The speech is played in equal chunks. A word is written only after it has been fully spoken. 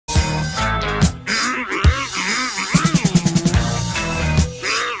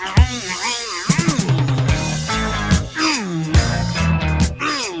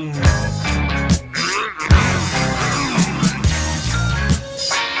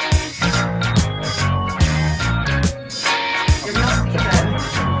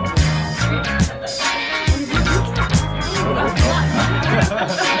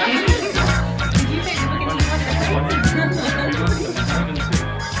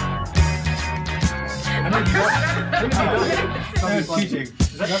That's cheating.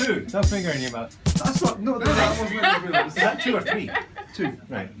 Is that two? No finger in your mouth. That's not. No, that wasn't real. Is that 2 or 3? 2.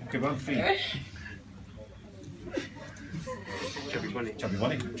 Right. Okay, 1, 3. Chubby Bunny. Chubby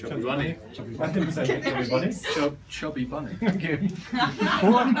Bunny. Chubby Bunny. 100% Chubby Bunny. Chubby Bunny. Okay.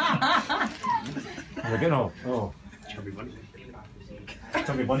 4. We're getting all. Oh. Chubby Bunny.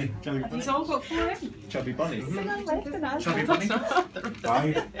 Chubby Bunny. Chubby Bunny. He's all got 4 in. Chubby Bunny. Chubby Bunny.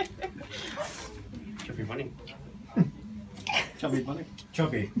 5. Chubby Bunny. Chubby Bunny.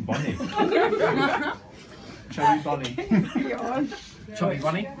 Chubby Bunny. Chubby Bunny. Chubby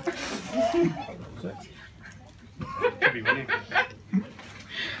Bunny. 6. Chubby Bunny.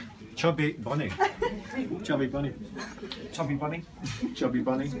 Chubby Bunny. Chubby Bunny. Chubby Bunny. Chubby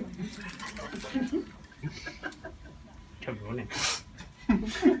Bunny. Chubby Bunny.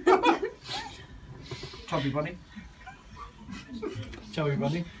 Chubby Bunny. Chubby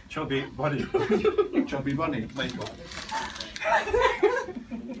Bunny. Chubby Bunny. Chubby Bunny. Michael.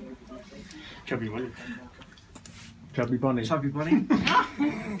 Chubby Bunny. Chubby Bunny. Chubby Bunny.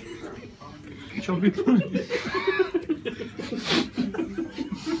 Chubby Bunny.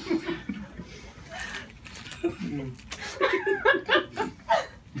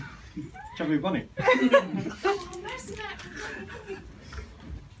 Chubby Bunny.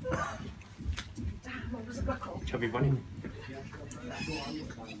 Chubby Bunny. Chubby Bunny.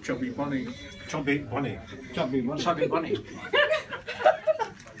 Chubby Bunny. Chubby Bunny. Chubby Bunny.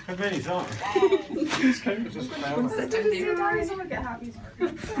 How many is that? Just Chubby Bunny.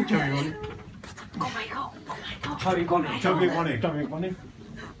 Chubby Bunny. Chubby Bunny. Chubby Bunny.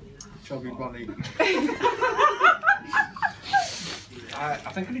 Chubby Bunny. I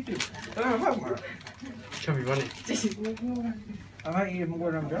think I need to. Chubby Bunny. I might even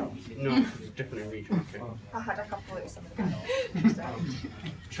wear them down. No, it's definitely me. Okay. I had a couple of some.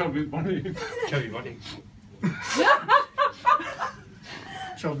 Chubby Bunny. Chubby Bunny.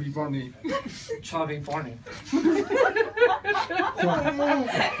 Chubby Bunny. Chubby Bunny. Go on,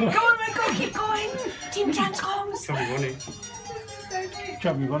 Michael, keep going. Team Transcoms. Chubby Bunny.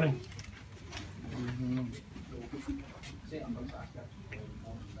 Chubby Bunny.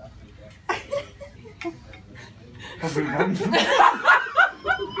 Chubby Bunny.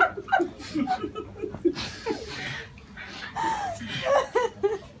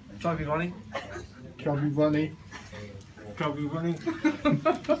 Chubby Bunny. Chubby Bunny. Chubby Bunny.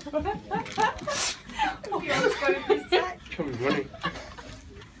 Chubby Bunny.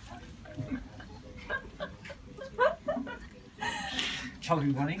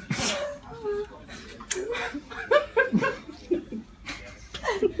 Chubby Bunny.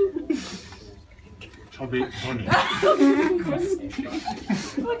 Chubby Bunny.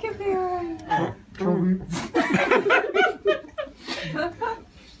 Look at me. Chubby.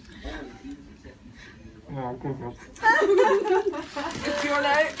 Oh, good job. If you're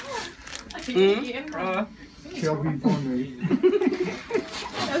out. I think you're eating. Chubby Bunny.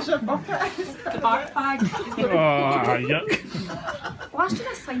 There's your bucket. The bark bag. Oh, yuck. Why should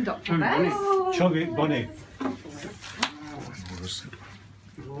I signed up for this? Chubby Bunny.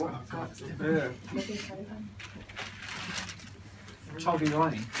 Yeah. Chubby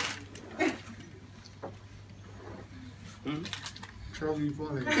Bunny. Chubby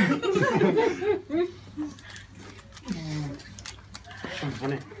Bunny. Chubby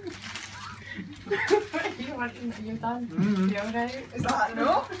Bunny. You're done. You alright? Is that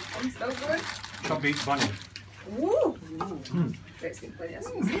no? I'm still going. Chubby Bunny. Ooh. Let's get play this.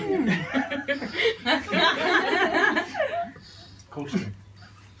 Coach me.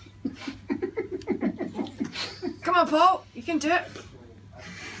 Come on, Paul. You can do it.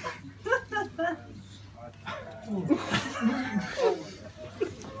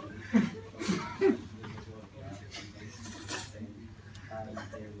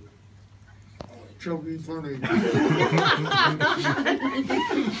 Chubby Bunny.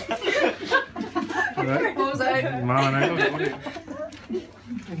 Paul's out. Man,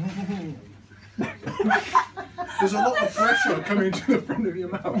 There's a lot of pressure coming to the front of your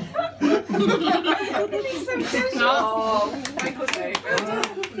mouth. Oh, Michael's out.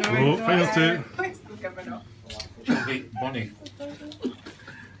 Oh, final two. Michael's still giving up. Chubby Bunny.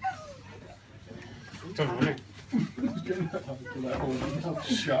 Chubby Bunny.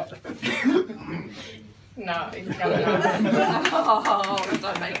 Shut. No, he's giving up. Oh, well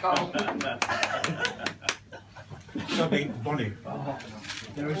done, Michael. Chubby Bunny.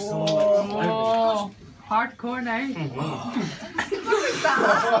 There is so Oh, hardcore now.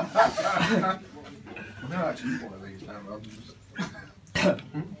 I'm gonna actually eat one of these now, rather than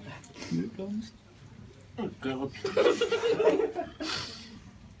just. Oh, God.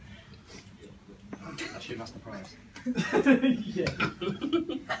 shit, that's the prize. Yeah.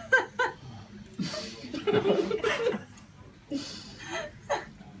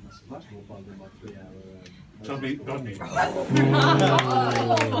 That's much more fun than my 3-hour. Chubby Bunny.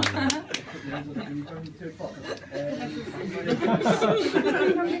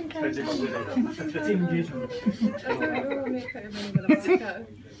 Team engagement.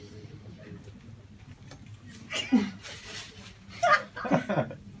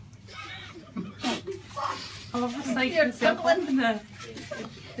 Oh, for sake yourself up in there.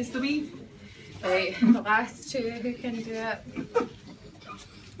 It's the wee. Right, the last two, who can do it?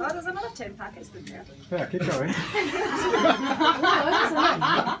 Oh, there's another 10 packets in there. Yeah, keep going.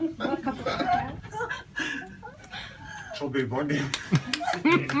 Chubby Bunny.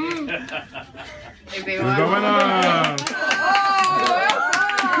 Everyone. Buena!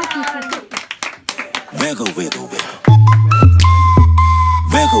 Wiggle, wiggle, wiggle.